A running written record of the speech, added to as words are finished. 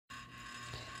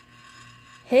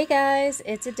Hey guys,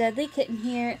 it's a Deadly Kitten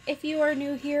here. If you are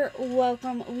new here,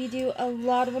 welcome. We do a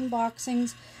lot of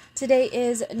unboxings. Today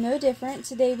is no different.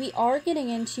 Today we are getting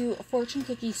into Fortune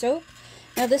Cookie Soap.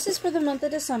 Now this is for the month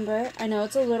of December. I know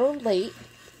it's a little late.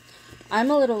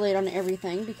 I'm a little late on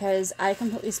everything because I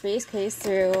completely space cased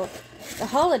through the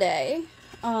holiday.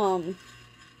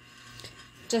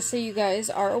 Just so you guys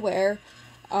are aware,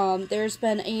 there's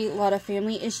been a lot of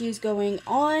family issues going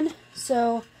on,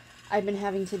 so I've been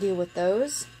having to deal with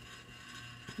those,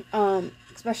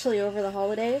 especially over the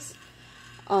holidays.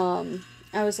 I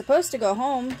was supposed to go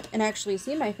home and actually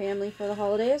see my family for the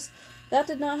holidays. That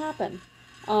did not happen.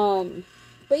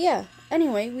 But yeah,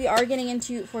 anyway, we are getting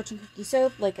into Fortune Cookie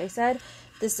Soap. Like I said,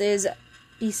 this is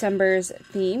December's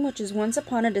theme, which is Once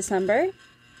Upon a December.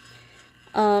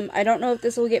 I don't know if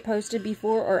this will get posted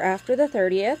before or after the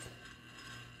 30th,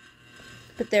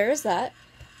 but there is that.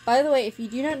 By the way, if you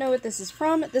do not know what this is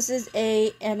from, this is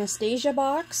a Anastasia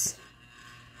box.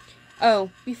 Oh,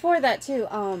 before that too,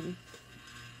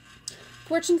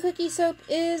 Fortune Cookie Soap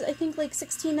is, I think, like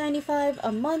 $16.95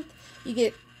 a month. You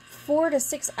get 4 to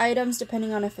 6 items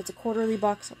depending on if it's a quarterly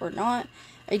box or not.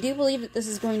 I do believe that this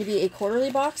is going to be a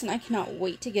quarterly box, and I cannot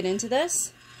wait to get into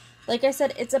this. Like I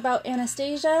said, it's about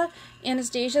Anastasia.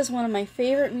 Anastasia is one of my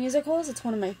favorite musicals. It's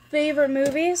one of my favorite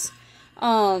movies.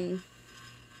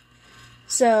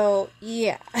 So,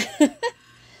 yeah.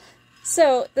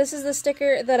 So, this is the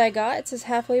sticker that I got. It says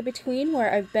halfway between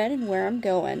where I've been and where I'm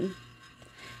going.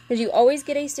 Because you always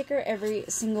get a sticker every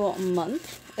single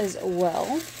month as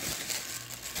well.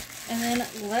 And then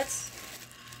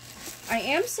I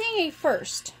am seeing a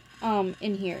first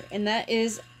in here, and that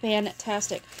is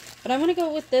fantastic. But I'm going to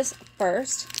go with this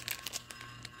first.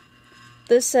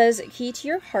 This says Key to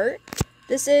Your Heart.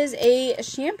 This is a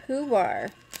shampoo bar.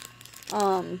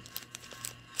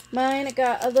 Mine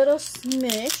got a little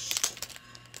smushed,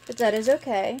 but that is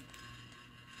okay.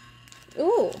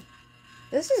 Ooh,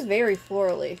 this is very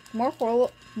florally. More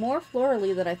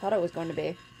florally than I thought it was going to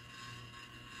be.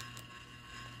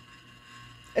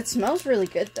 It smells really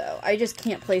good, though. I just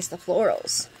can't place the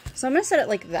florals. So I'm going to set it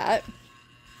like that.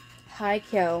 Hi,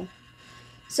 Kyo.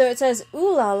 So it says,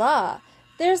 ooh la la.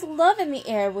 There's love in the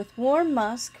air with warm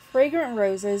musk, fragrant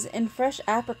roses, and fresh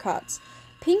apricots.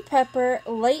 Pink pepper,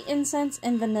 light incense,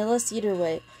 and vanilla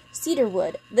cedarwood.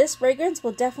 This fragrance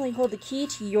will definitely hold the key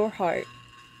to your heart.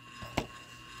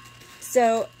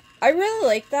 So, I really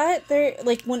like that.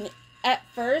 At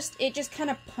first, it just kind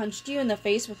of punched you in the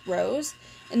face with rose.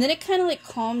 And then it kind of, like,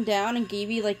 calmed down and gave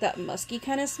you, like, that musky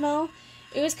kind of smell.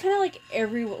 It was kind of like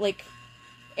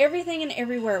everything and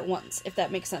everywhere at once, if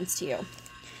that makes sense to you.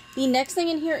 The next thing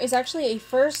in here is actually a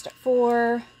first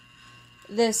for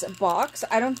this box.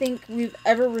 I don't think we've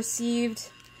ever received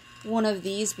one of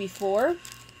these before,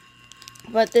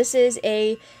 but this is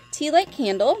a tea light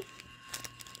candle,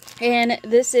 and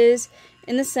this is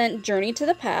in the scent Journey to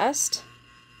the Past,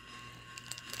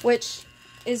 which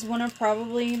is one of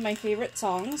probably my favorite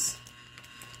songs.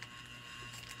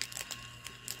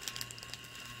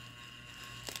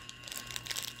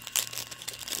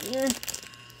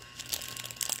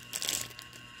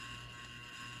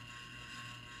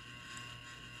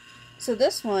 So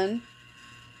this one,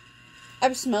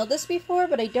 I've smelled this before,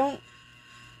 but I don't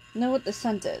know what the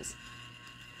scent is.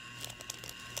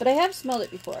 But I have smelled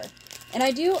it before. And I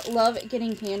do love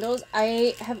getting candles.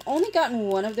 I have only gotten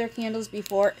one of their candles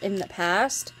before in the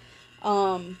past,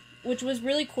 which was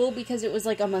really cool because it was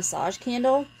like a massage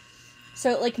candle. So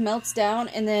it like melts down,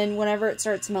 and then whenever it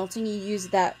starts melting, you use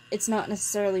that. It's not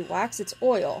necessarily wax, it's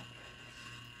oil.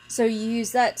 So you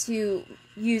use that to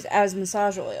use as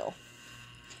massage oil.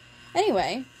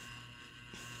 Anyway,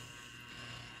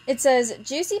 it says,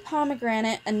 juicy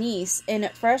pomegranate, anise, and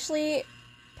freshly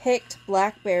picked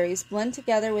blackberries blend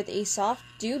together with a soft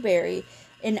dewberry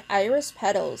and iris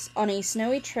petals on a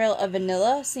snowy trail of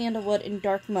vanilla, sandalwood, and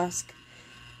dark musk.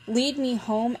 Lead me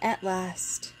home at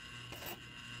last.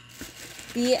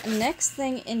 The next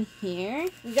thing in here,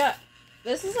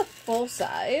 this is a full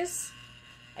size.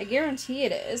 I guarantee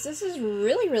it is. This is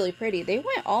really, really pretty. They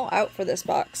went all out for this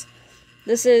box.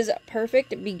 This is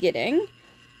Perfect Beginning.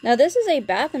 Now, this is a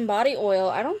Bath & Body Oil.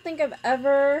 I don't think I've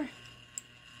ever...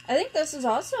 I think this is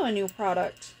also a new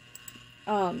product.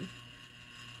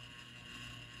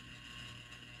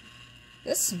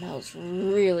 This smells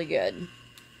really good.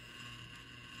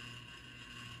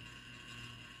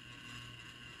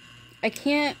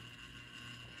 I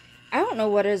don't know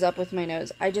what is up with my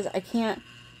nose. I can't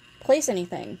place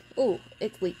anything. Ooh,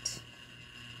 it leaked.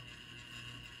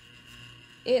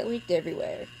 It leaked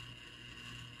everywhere.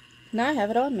 Now I have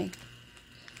it on me.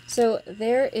 So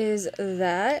there is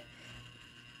that.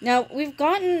 Now we've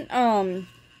gotten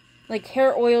like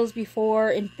hair oils before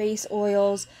and face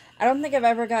oils. I don't think I've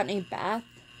ever gotten a bath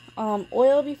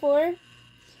oil before.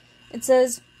 It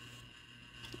says,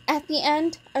 at the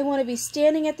end, I want to be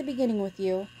standing at the beginning with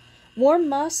you. Warm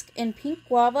musk and pink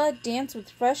guava dance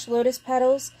with fresh lotus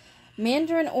petals,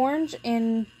 mandarin orange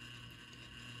and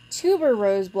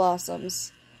tuberose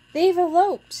blossoms. They've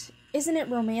eloped. Isn't it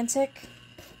romantic?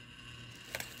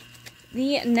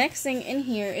 The next thing in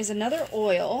here is another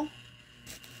oil,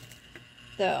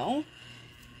 though.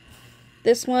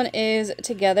 This one is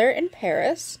Together in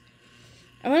Paris.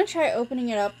 I'm going to try opening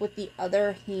it up with the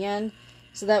other hand,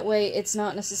 so that way it's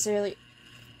not necessarily...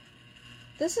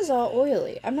 This is all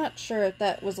oily. I'm not sure if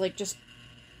that was, like, just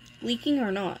leaking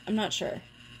or not. I'm not sure.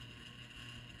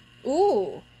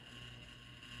 Ooh.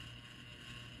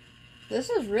 This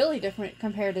is really different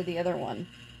compared to the other one.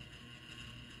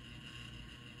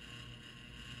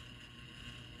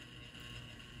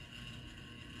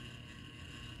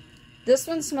 This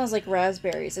one smells like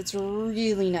raspberries. It's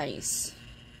really nice.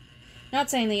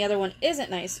 Not saying the other one isn't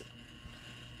nice,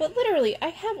 but literally, I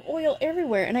have oil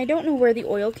everywhere, and I don't know where the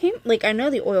oil came. Like, I know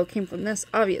the oil came from this,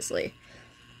 obviously.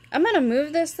 I'm gonna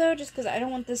move this, though, just because I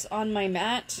don't want this on my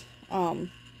mat. But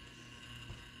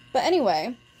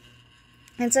anyway,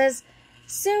 it says,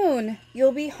 soon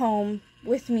you'll be home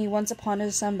with me once upon a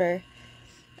December.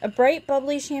 A bright,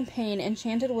 bubbly champagne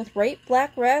enchanted with ripe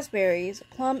black raspberries,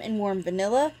 plum, and warm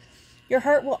vanilla. Your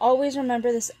heart will always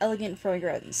remember this elegant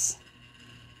fragrance.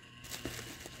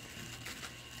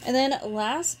 And then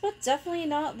last but definitely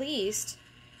not least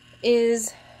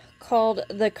is called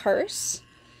The Curse.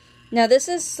 Now this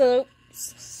is soap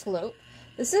slime.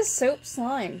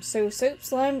 So soap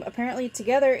slime apparently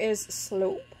together is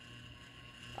slope.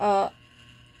 I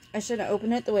shouldn't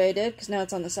open it the way I did because now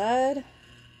it's on the side.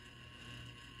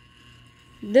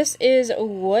 This is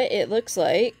what it looks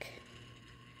like.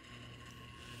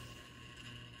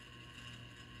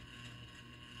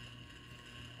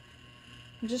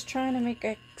 I'm just trying to make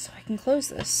it so I can close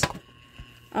this.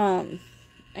 I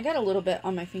got a little bit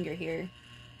on my finger here.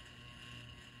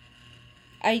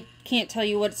 I can't tell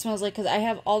you what it smells like because I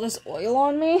have all this oil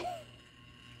on me.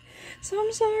 So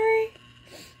I'm sorry.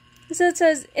 So it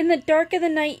says, in the dark of the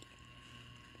night,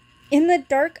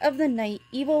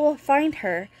 evil will find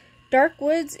her. Dark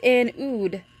woods and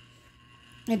oud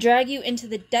drag you into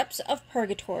the depths of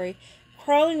purgatory,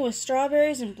 crawling with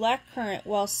strawberries and black currant,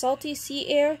 while salty sea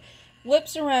air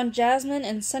whips around jasmine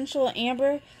and sensual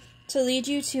amber to lead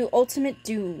you to ultimate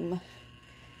doom.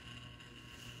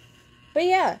 But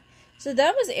yeah, so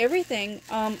that was everything.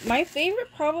 My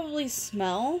favorite probably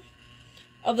smell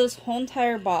of this whole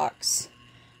entire box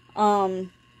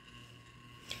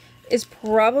is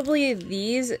probably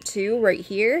these two right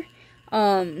here.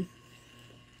 I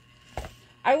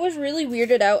was really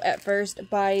weirded out at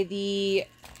first by the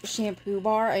shampoo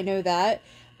bar, I know that,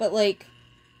 but like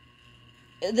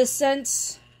the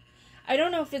scents, I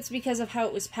don't know if it's because of how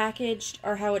it was packaged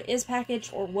or how it is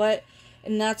packaged or what,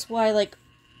 and that's why like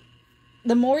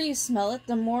the more you smell it,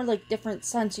 the more like different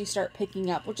scents you start picking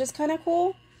up, which is kind of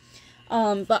cool.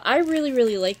 But I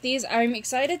really like these. I'm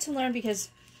excited to learn because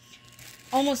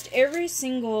almost every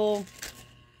single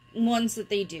ones that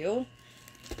they do,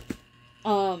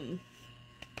 I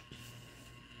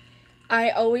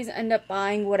always end up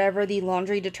buying whatever the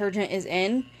laundry detergent is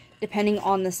in, depending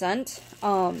on the scent.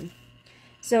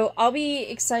 So I'll be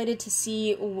excited to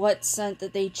see what scent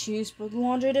that they choose for the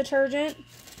laundry detergent.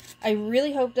 I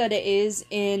really hope that it is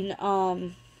in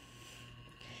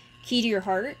Key to Your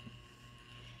Heart.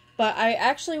 But I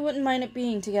actually wouldn't mind it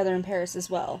being Together in Paris as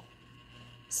well.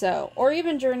 So, or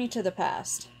even Journey to the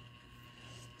Past.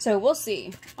 So we'll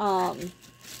see. But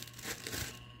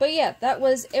yeah, that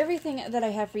was everything that I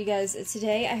have for you guys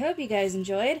today. I hope you guys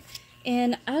enjoyed.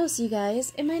 And I will see you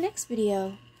guys in my next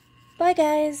video. Bye,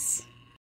 guys!